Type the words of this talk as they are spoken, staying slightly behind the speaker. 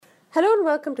Hello and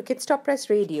welcome to Kids Top Press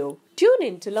Radio. Tune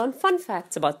in to learn fun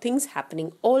facts about things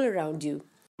happening all around you.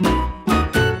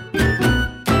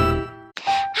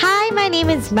 Hi, my name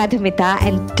is Madhumita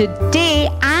and today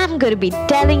I'm going to be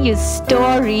telling you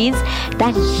stories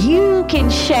that you can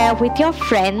share with your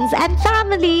friends and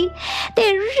family.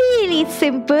 They're really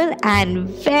simple and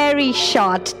very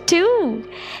short too.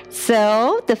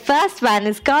 So, the first one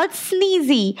is called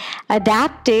Sneezy,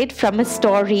 adapted from a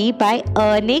story by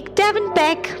Ernick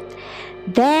Devenpeck.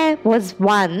 There was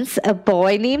once a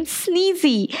boy named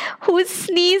Sneezy whose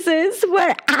sneezes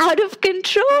were out of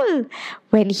control.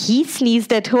 When he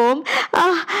sneezed at home,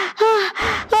 achoo!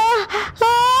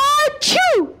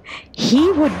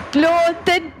 He would blow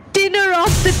the dinner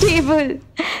off the table.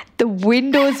 The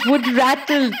windows would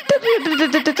rattle. Meow,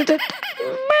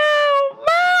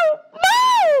 meow,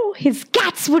 meow. His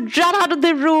cats would run out of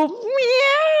the room.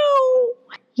 Meow.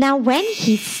 Now, when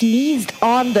he sneezed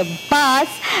on the bus,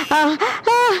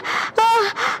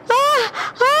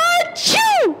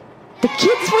 achoo! The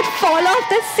kids would fall off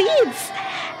their seats.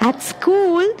 At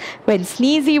school, when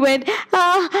Sneezy went,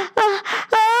 achoo,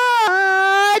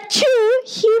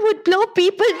 he would blow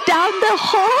people down the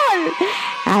hall.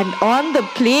 And on the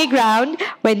playground,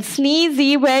 when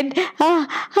Sneezy went,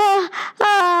 achoo,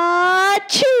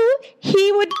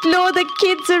 he would blow the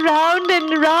kids around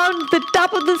and around the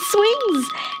top of the swings.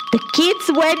 The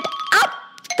kids went up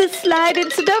the slide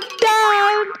instead of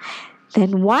down.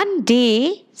 Then one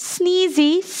day,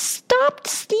 Sneezy stopped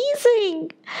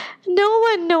sneezing. No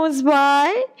one knows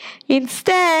why.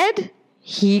 Instead,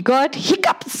 he got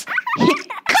hiccups. Hiccup,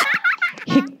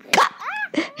 hiccup,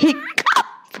 hiccup.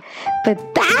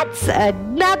 But that's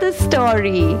another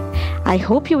story. I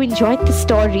hope you enjoyed the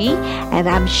story, and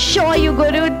I'm sure you're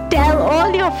going to tell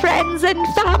all your friends and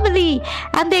family,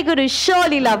 and they're going to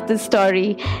surely love the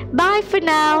story. Bye for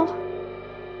now.